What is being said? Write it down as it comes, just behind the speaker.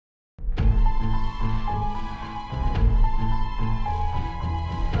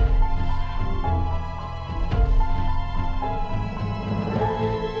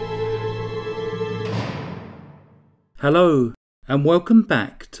Hello, and welcome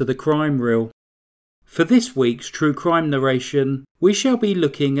back to the Crime Reel. For this week's true crime narration, we shall be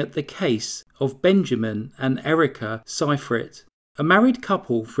looking at the case of Benjamin and Erika Sifrit, a married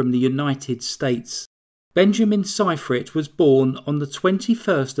couple from the United States. Benjamin Sifrit was born on the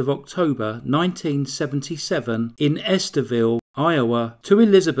 21st of October 1977 in Estherville, Iowa, to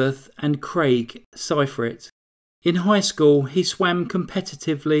Elizabeth and Craig Sifrit. In high school, he swam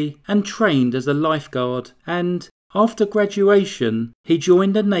competitively and trained as a lifeguard, and after graduation, he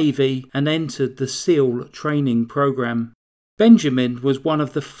joined the Navy and entered the SEAL training program. Benjamin was one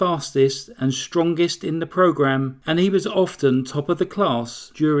of the fastest and strongest in the program, and he was often top of the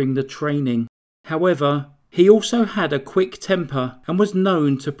class during the training. However, he also had a quick temper and was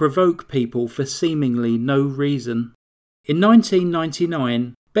known to provoke people for seemingly no reason. In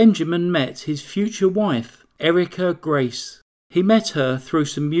 1999, Benjamin met his future wife, Erika Grace. He met her through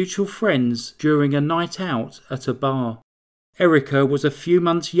some mutual friends during a night out at a bar. Erika was a few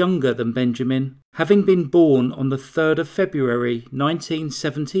months younger than Benjamin, having been born on the 3rd of February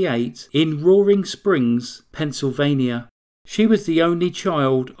 1978 in Roaring Springs, Pennsylvania. She was the only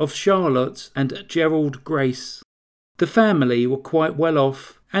child of Charlotte and Gerald Grace. The family were quite well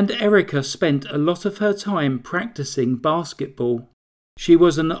off, and Erika spent a lot of her time practicing basketball. She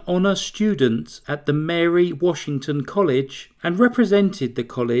was an honour student at the Mary Washington College and represented the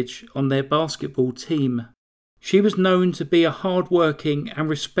college on their basketball team. She was known to be a hard-working and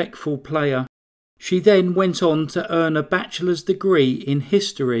respectful player. She then went on to earn a bachelor's degree in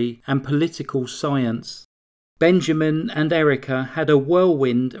history and political science. Benjamin and Erika had a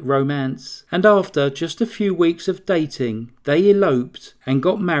whirlwind romance, and after just a few weeks of dating, they eloped and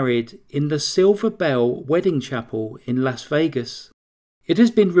got married in the Silver Bell Wedding Chapel in Las Vegas. It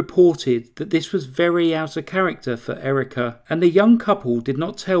has been reported that this was very out of character for Erika, and the young couple did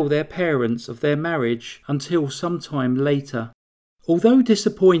not tell their parents of their marriage until some time later. Although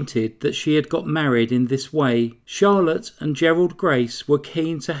disappointed that she had got married in this way, Charlotte and Gerald Grace were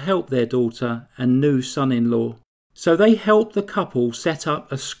keen to help their daughter and new son-in-law. So they helped the couple set up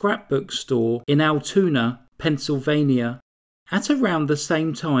a scrapbook store in Altoona, Pennsylvania. At around the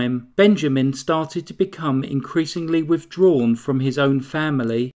same time, Benjamin started to become increasingly withdrawn from his own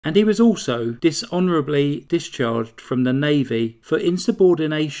family, and he was also dishonourably discharged from the Navy for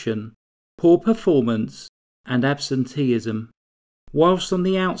insubordination, poor performance, and absenteeism. Whilst on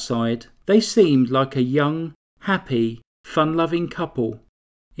the outside, they seemed like a young, happy, fun-loving couple.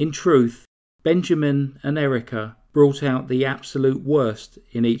 In truth, Benjamin and Erika brought out the absolute worst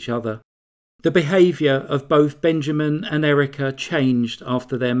in each other. The behaviour of both Benjamin and Erika changed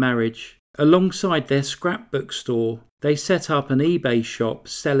after their marriage. Alongside their scrapbook store, they set up an eBay shop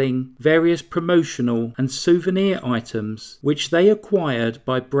selling various promotional and souvenir items which they acquired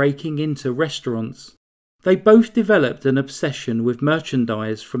by breaking into restaurants. They both developed an obsession with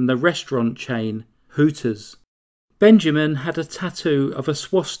merchandise from the restaurant chain Hooters. Benjamin had a tattoo of a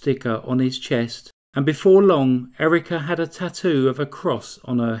swastika on his chest, and before long Erika had a tattoo of a cross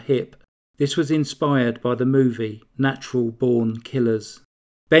on her hip. This was inspired by the movie Natural Born Killers.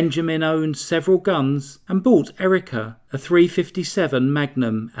 Benjamin owned several guns and bought Erika a .357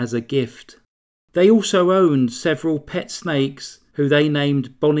 Magnum as a gift. They also owned several pet snakes who they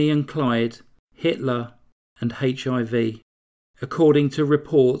named Bonnie and Clyde, Hitler and HIV. According to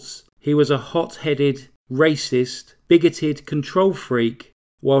reports, he was a hot-headed, racist, bigoted control freak,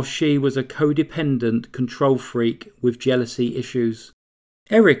 while she was a codependent control freak with jealousy issues.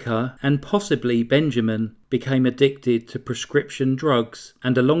 Erika and possibly Benjamin became addicted to prescription drugs,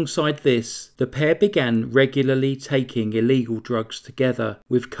 and alongside this, the pair began regularly taking illegal drugs together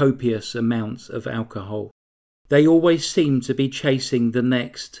with copious amounts of alcohol. They always seemed to be chasing the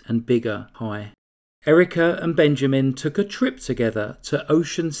next and bigger high. Erika and Benjamin took a trip together to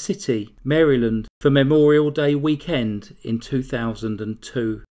Ocean City, Maryland for Memorial Day weekend in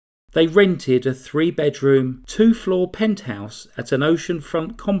 2002. They rented a 3-bedroom, 2-floor penthouse at an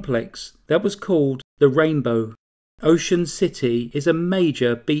oceanfront complex that was called the Rainbow. Ocean City is a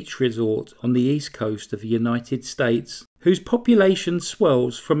major beach resort on the east coast of the United States, whose population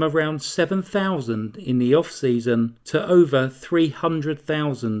swells from around 7,000 in the off-season to over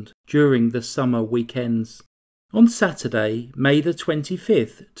 300,000 during the summer weekends. On Saturday, May the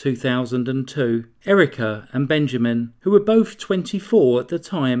 25th, 2002, Erika and Benjamin, who were both 24 at the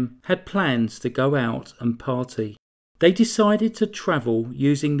time, had plans to go out and party. They decided to travel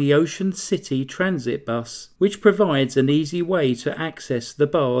using the Ocean City Transit bus, which provides an easy way to access the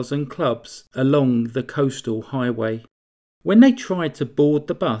bars and clubs along the coastal highway. When they tried to board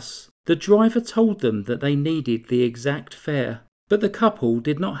the bus, the driver told them that they needed the exact fare, but the couple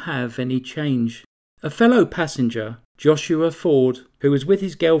did not have any change. A fellow passenger, Joshua Ford, who was with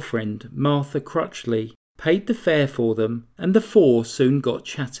his girlfriend Martha Crutchley, paid the fare for them, and the four soon got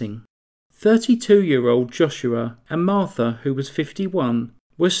chatting. 32-year-old Joshua and Martha, who was 51,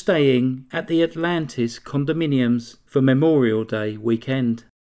 were staying at the Atlantis condominiums for Memorial Day weekend.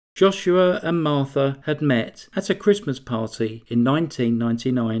 Joshua and Martha had met at a Christmas party in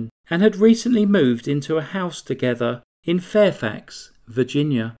 1999 and had recently moved into a house together in Fairfax,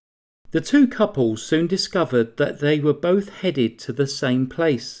 Virginia. The two couples soon discovered that they were both headed to the same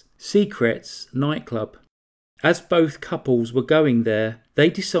place, Secrets nightclub. As both couples were going there, they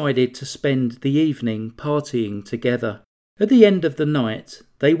decided to spend the evening partying together. At the end of the night,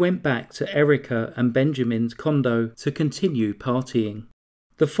 they went back to Erika and Benjamin's condo to continue partying.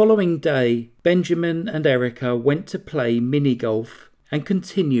 The following day, Benjamin and Erika went to play mini-golf and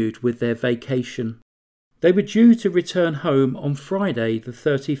continued with their vacation. They were due to return home on Friday the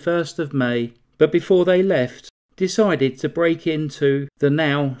 31st of May, but before they left, decided to break into the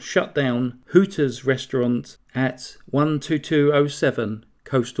now shut-down Hooters restaurant at 12207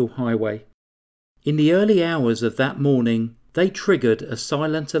 Coastal Highway. In the early hours of that morning, they triggered a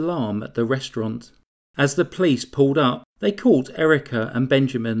silent alarm at the restaurant. As the police pulled up, they caught Erika and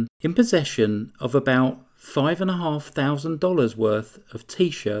Benjamin in possession of about $5,500 worth of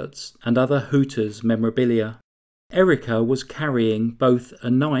T-shirts and other Hooters memorabilia. Erika was carrying both a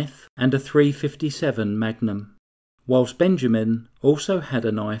knife and a .357 Magnum, whilst Benjamin also had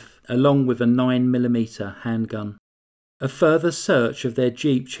a knife along with a 9mm handgun. A further search of their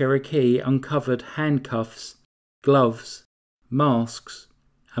Jeep Cherokee uncovered handcuffs, gloves, masks,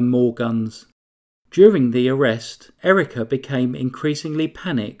 and more guns. During the arrest, Erika became increasingly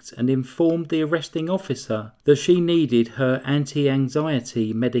panicked and informed the arresting officer that she needed her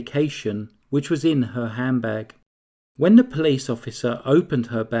anti-anxiety medication, which was in her handbag. When the police officer opened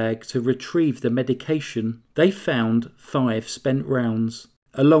her bag to retrieve the medication, they found 5 spent rounds,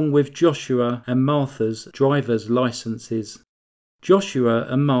 along with Joshua and Martha's driver's licenses. Joshua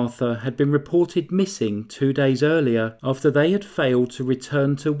and Martha had been reported missing 2 days earlier after they had failed to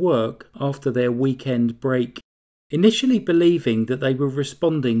return to work after their weekend break. Initially believing that they were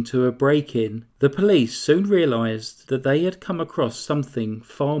responding to a break-in, the police soon realised that they had come across something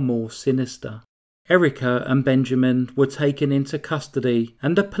far more sinister. Erika and Benjamin were taken into custody,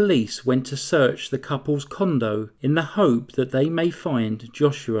 and the police went to search the couple's condo in the hope that they may find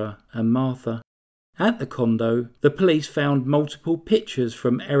Joshua and Martha. At the condo, the police found multiple pictures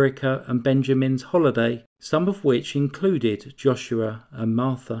from Erika and Benjamin's holiday, some of which included Joshua and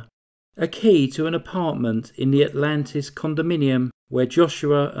Martha. A key to an apartment in the Atlantis condominium where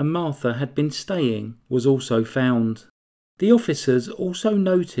Joshua and Martha had been staying was also found. The officers also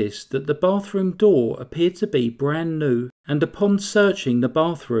noticed that the bathroom door appeared to be brand new, and upon searching the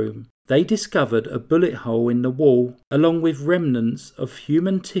bathroom, they discovered a bullet hole in the wall along with remnants of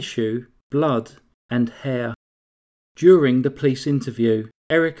human tissue, blood, and hair. During the police interview,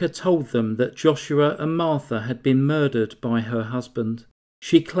 Erika told them that Joshua and Martha had been murdered by her husband.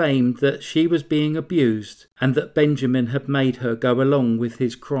 She claimed that she was being abused and that Benjamin had made her go along with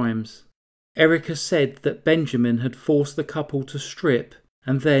his crimes. Erika said that Benjamin had forced the couple to strip,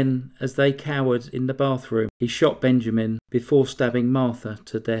 and then, as they cowered in the bathroom, he shot Benjamin before stabbing Martha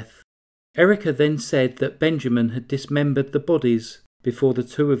to death. Erika then said that Benjamin had dismembered the bodies before the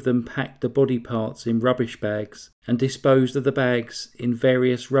two of them packed the body parts in rubbish bags and disposed of the bags in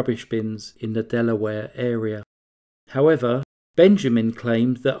various rubbish bins in the Delaware area. However, Benjamin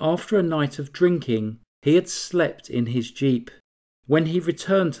claimed that after a night of drinking, he had slept in his Jeep. When he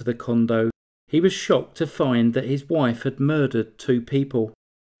returned to the condo, he was shocked to find that his wife had murdered 2 people.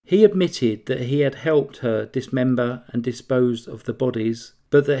 He admitted that he had helped her dismember and dispose of the bodies,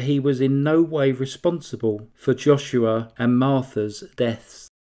 but that he was in no way responsible for Joshua and Martha's deaths.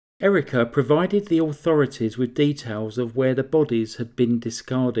 Erika provided the authorities with details of where the bodies had been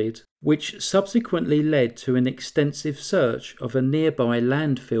discarded, which subsequently led to an extensive search of a nearby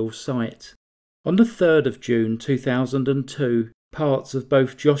landfill site. On the 3rd of June 2002, parts of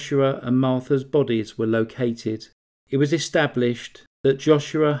both Joshua and Martha's bodies were located. It was established that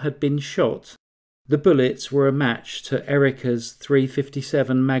Joshua had been shot. The bullets were a match to Erika's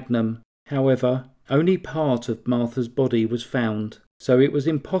 .357 Magnum. However, only part of Martha's body was found, so it was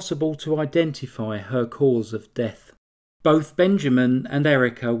impossible to identify her cause of death. Both Benjamin and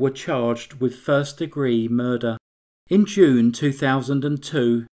Erika were charged with first-degree murder. In June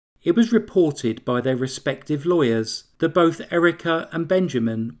 2002, it was reported by their respective lawyers that both Erika and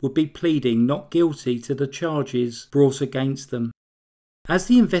Benjamin would be pleading not guilty to the charges brought against them. As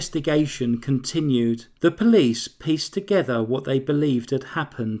the investigation continued, the police pieced together what they believed had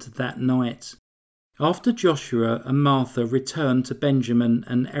happened that night. After Joshua and Martha returned to Benjamin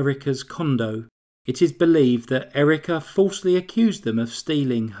and Erika's condo, it is believed that Erika falsely accused them of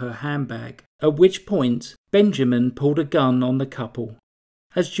stealing her handbag, at which point Benjamin pulled a gun on the couple.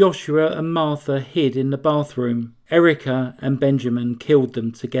 As Joshua and Martha hid in the bathroom, Erika and Benjamin killed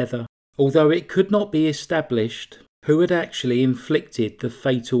them together, although it could not be established who had actually inflicted the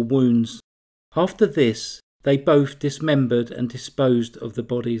fatal wounds. After this, they both dismembered and disposed of the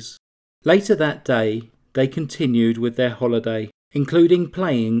bodies. Later that day, they continued with their holiday, including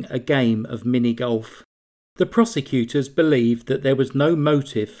playing a game of mini-golf. The prosecutors believed that there was no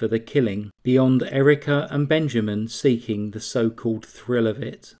motive for the killing beyond Erika and Benjamin seeking the so-called thrill of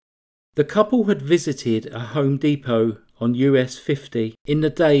it. The couple had visited a Home Depot on US 50 in the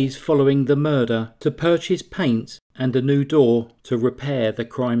days following the murder to purchase paint and a new door to repair the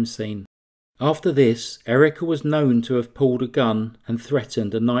crime scene. After this, Erika was known to have pulled a gun and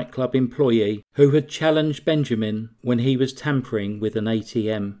threatened a nightclub employee who had challenged Benjamin when he was tampering with an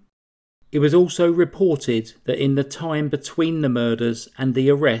ATM. It was also reported that in the time between the murders and the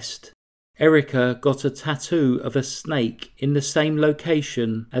arrest, Erika got a tattoo of a snake in the same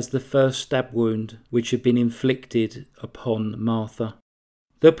location as the first stab wound which had been inflicted upon Martha.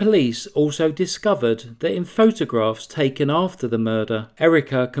 The police also discovered that in photographs taken after the murder,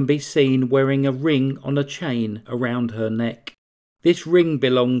 Erika can be seen wearing a ring on a chain around her neck. This ring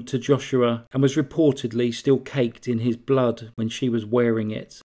belonged to Joshua and was reportedly still caked in his blood when she was wearing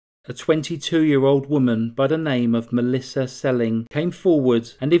it. A 22-year-old woman by the name of Melissa Selling came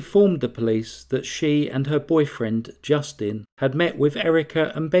forward and informed the police that she and her boyfriend, Justin, had met with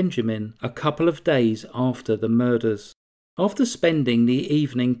Erika and Benjamin a couple of days after the murders. After spending the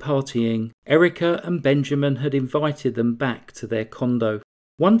evening partying, Erika and Benjamin had invited them back to their condo.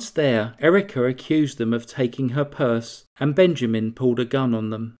 Once there, Erika accused them of taking her purse and Benjamin pulled a gun on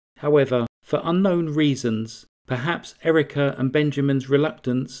them. However, for unknown reasons, perhaps Erika and Benjamin's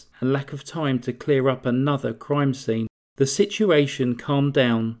reluctance and lack of time to clear up another crime scene, the situation calmed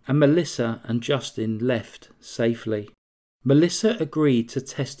down and Melissa and Justin left safely. Melissa agreed to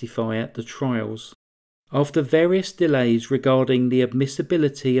testify at the trials. After various delays regarding the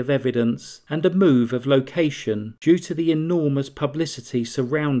admissibility of evidence and a move of location due to the enormous publicity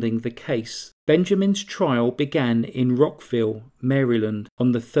surrounding the case, Benjamin's trial began in Rockville, Maryland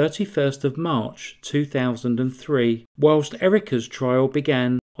on the 31st of March 2003, whilst Erika's trial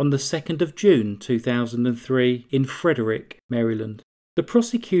began on the 2nd of June 2003 in Frederick, Maryland. The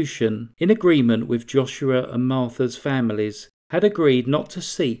prosecution, in agreement with Joshua and Martha's families, had agreed not to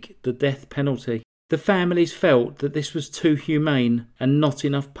seek the death penalty. The families felt that this was too humane and not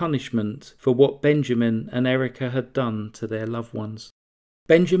enough punishment for what Benjamin and Erika had done to their loved ones.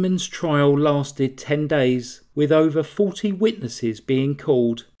 Benjamin's trial lasted 10 days, with over 40 witnesses being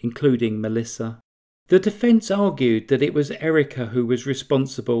called, including Melissa. The defence argued that it was Erika who was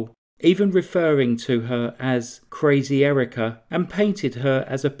responsible, even referring to her as Crazy Erika, and painted her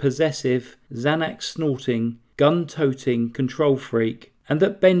as a possessive, Xanax-snorting, gun-toting control freak, and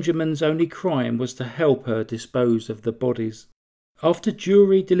that Benjamin's only crime was to help her dispose of the bodies. After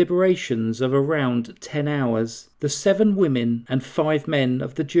jury deliberations of around 10 hours, the 7 women and 5 men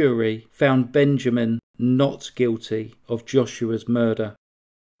of the jury found Benjamin not guilty of Joshua's murder.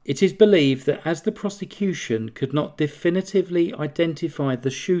 It is believed that as the prosecution could not definitively identify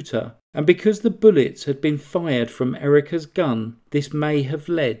the shooter, and because the bullets had been fired from Erika's gun, this may have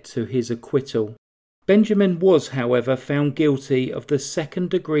led to his acquittal. Benjamin was, however, found guilty of the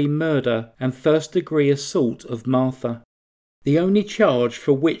second-degree murder and first-degree assault of Martha. The only charge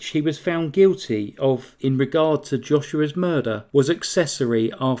for which he was found guilty of in regard to Joshua's murder was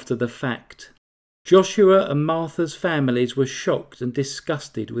accessory after the fact. Joshua and Martha's families were shocked and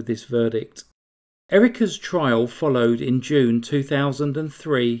disgusted with this verdict. Erika's trial followed in June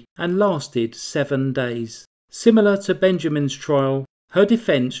 2003 and lasted 7 days. Similar to Benjamin's trial, her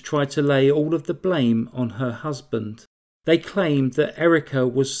defence tried to lay all of the blame on her husband. They claimed that Erika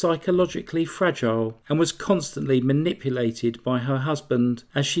was psychologically fragile and was constantly manipulated by her husband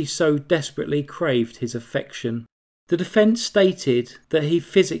as she so desperately craved his affection. The defence stated that he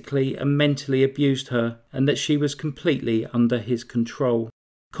physically and mentally abused her and that she was completely under his control.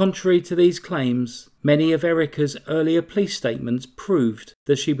 Contrary to these claims, many of Erika's earlier police statements proved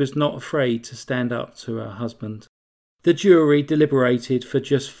that she was not afraid to stand up to her husband. The jury deliberated for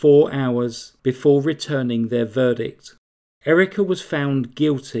just 4 hours before returning their verdict. Erika was found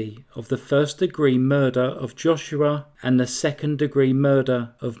guilty of the first-degree murder of Joshua and the second-degree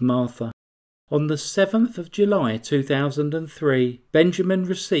murder of Martha. On the 7th of July 2003, Benjamin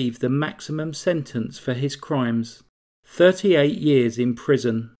received the maximum sentence for his crimes, 38 years in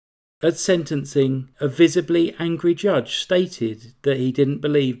prison. At sentencing, a visibly angry judge stated that he didn't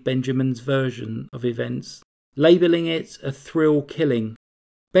believe Benjamin's version of events, labelling it a thrill killing.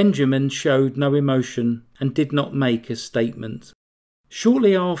 Benjamin showed no emotion and did not make a statement.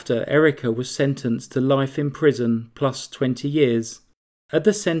 Shortly after, Erika was sentenced to life in prison plus 20 years. At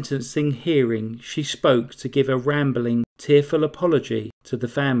the sentencing hearing, she spoke to give a rambling, tearful apology to the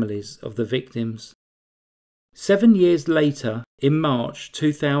families of the victims. 7 years later, in March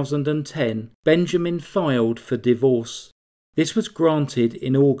 2010, Benjamin filed for divorce. This was granted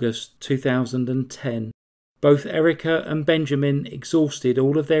in August 2010. Both Erika and Benjamin exhausted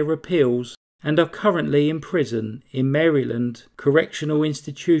all of their appeals and are currently in prison in Maryland Correctional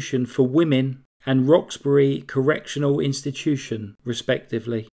Institution for Women and Roxbury Correctional Institution,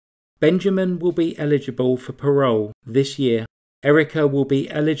 respectively. Benjamin will be eligible for parole this year. Erika will be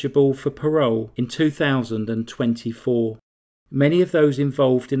eligible for parole in 2024. Many of those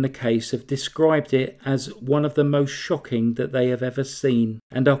involved in the case have described it as one of the most shocking that they have ever seen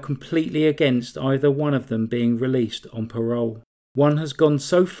and are completely against either one of them being released on parole. One has gone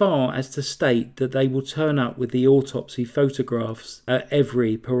so far as to state that they will turn up with the autopsy photographs at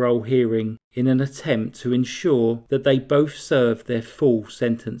every parole hearing in an attempt to ensure that they both serve their full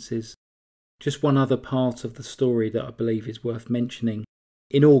sentences. Just one other part of the story that I believe is worth mentioning.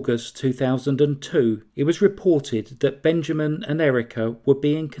 In August 2002, it was reported that Benjamin and Erika were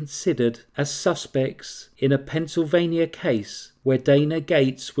being considered as suspects in a Pennsylvania case where Dana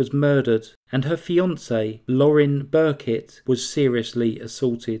Gates was murdered and her fiancé, Lauren Burkitt, was seriously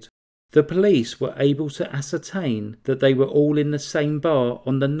assaulted. The police were able to ascertain that they were all in the same bar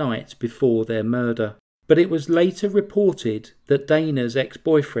on the night before their murder. But it was later reported that Dana's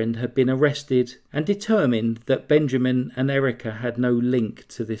ex-boyfriend had been arrested and determined that Benjamin and Erika had no link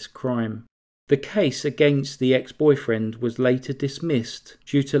to this crime. The case against the ex-boyfriend was later dismissed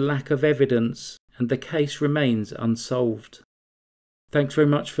due to lack of evidence, and the case remains unsolved. Thanks very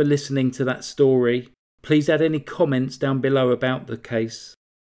much for listening to that story. Please add any comments down below about the case.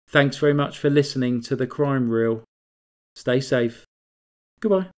 Thanks very much for listening to the Crime Reel. Stay safe.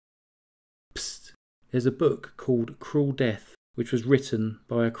 Goodbye. Psst. There's a book called Cruel Death, which was written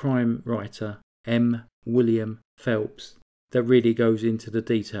by a crime writer, M. William Phelps, that really goes into the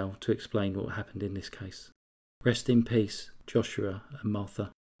detail to explain what happened in this case. Rest in peace, Joshua and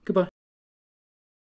Martha.